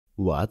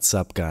What's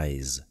up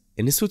guys?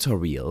 In this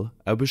tutorial,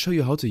 I will show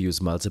you how to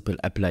use multiple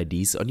Apple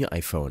IDs on your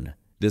iPhone.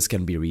 This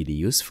can be really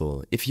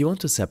useful if you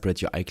want to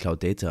separate your iCloud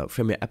data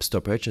from your App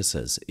Store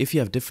purchases if you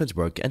have different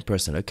work and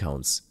personal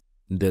accounts.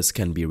 This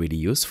can be really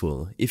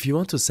useful if you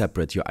want to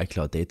separate your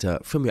iCloud data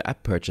from your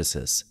app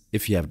purchases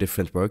if you have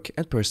different work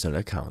and personal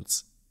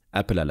accounts.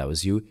 Apple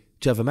allows you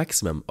to have a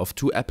maximum of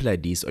 2 Apple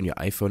IDs on your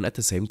iPhone at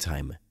the same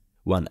time.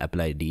 One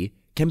Apple ID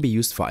can be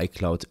used for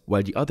iCloud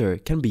while the other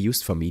can be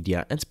used for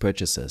media and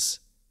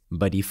purchases.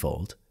 By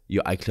default,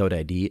 your iCloud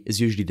ID is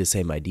usually the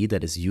same ID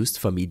that is used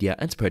for media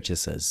and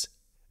purchases.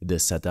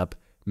 This setup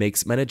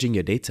makes managing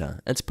your data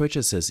and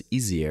purchases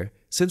easier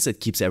since it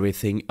keeps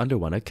everything under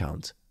one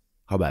account.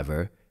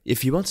 However,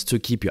 if you want to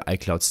keep your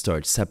iCloud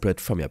storage separate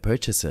from your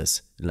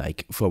purchases,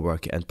 like for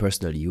work and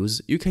personal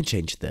use, you can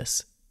change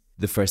this.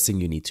 The first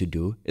thing you need to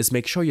do is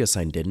make sure you're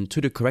signed in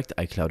to the correct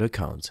iCloud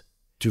account.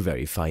 To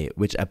verify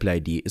which Apple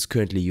ID is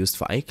currently used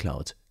for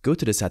iCloud, go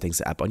to the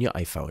Settings app on your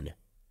iPhone.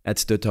 At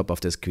the top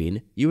of the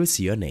screen, you will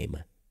see your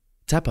name.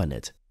 Tap on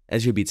it,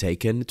 and you'll be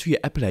taken to your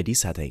Apple ID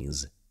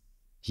settings.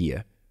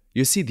 Here,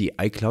 you see the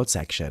iCloud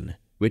section,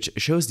 which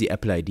shows the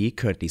Apple ID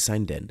currently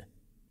signed in.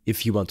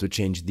 If you want to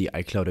change the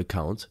iCloud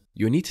account,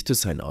 you need to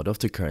sign out of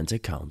the current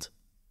account.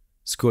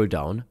 Scroll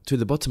down to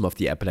the bottom of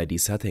the Apple ID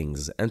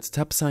settings and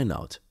tap Sign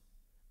Out.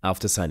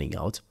 After signing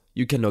out,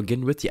 you can log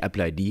in with the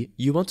Apple ID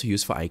you want to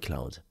use for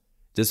iCloud.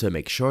 This will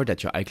make sure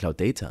that your iCloud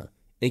data,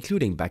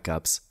 including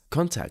backups,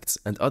 contacts,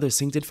 and other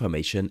synced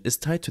information is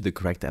tied to the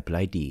correct Apple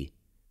ID.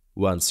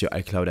 Once your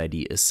iCloud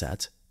ID is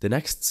set, the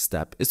next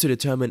step is to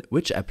determine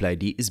which Apple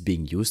ID is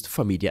being used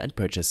for media and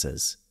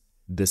purchases.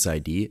 This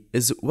ID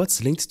is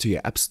what's linked to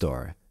your App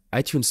Store,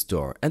 iTunes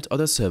Store, and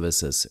other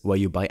services where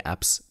you buy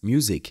apps,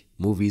 music,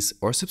 movies,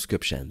 or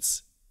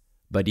subscriptions.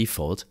 By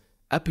default,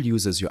 Apple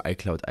uses your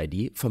iCloud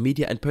ID for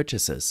media and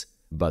purchases,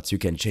 but you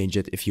can change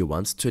it if you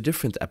want to a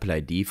different Apple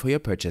ID for your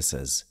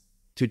purchases.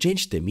 To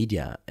change the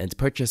Media and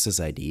Purchases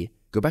ID,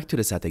 go back to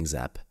the Settings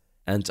app,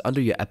 and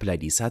under your Apple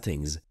ID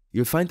settings,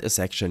 you'll find a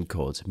section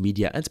called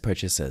Media and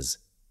Purchases.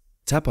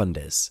 Tap on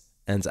this,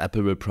 and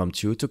Apple will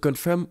prompt you to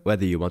confirm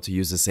whether you want to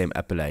use the same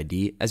Apple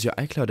ID as your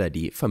iCloud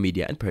ID for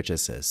media and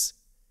purchases.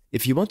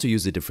 If you want to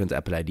use a different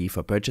Apple ID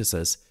for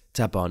purchases,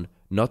 tap on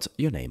Not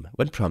Your Name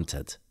when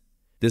prompted.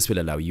 This will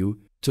allow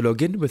you to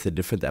log in with a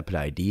different Apple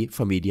ID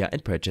for media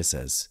and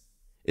purchases.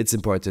 It's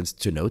important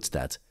to note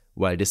that,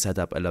 while this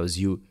setup allows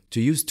you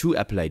to use 2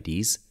 Apple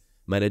IDs,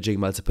 managing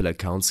multiple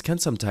accounts can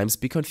sometimes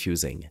be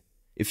confusing.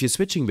 If you're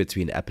switching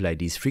between Apple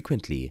IDs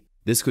frequently,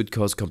 this could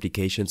cause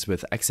complications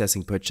with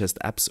accessing purchased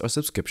apps or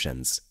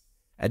subscriptions.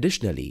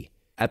 Additionally,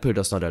 Apple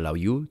does not allow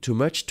you to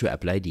merge 2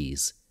 Apple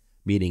IDs,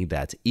 meaning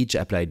that each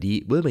Apple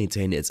ID will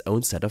maintain its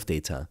own set of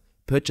data,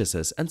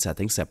 purchases, and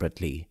settings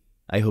separately.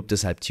 I hope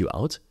this helped you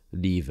out.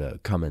 Leave a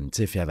comment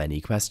if you have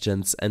any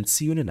questions, and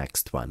see you in the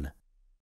next one.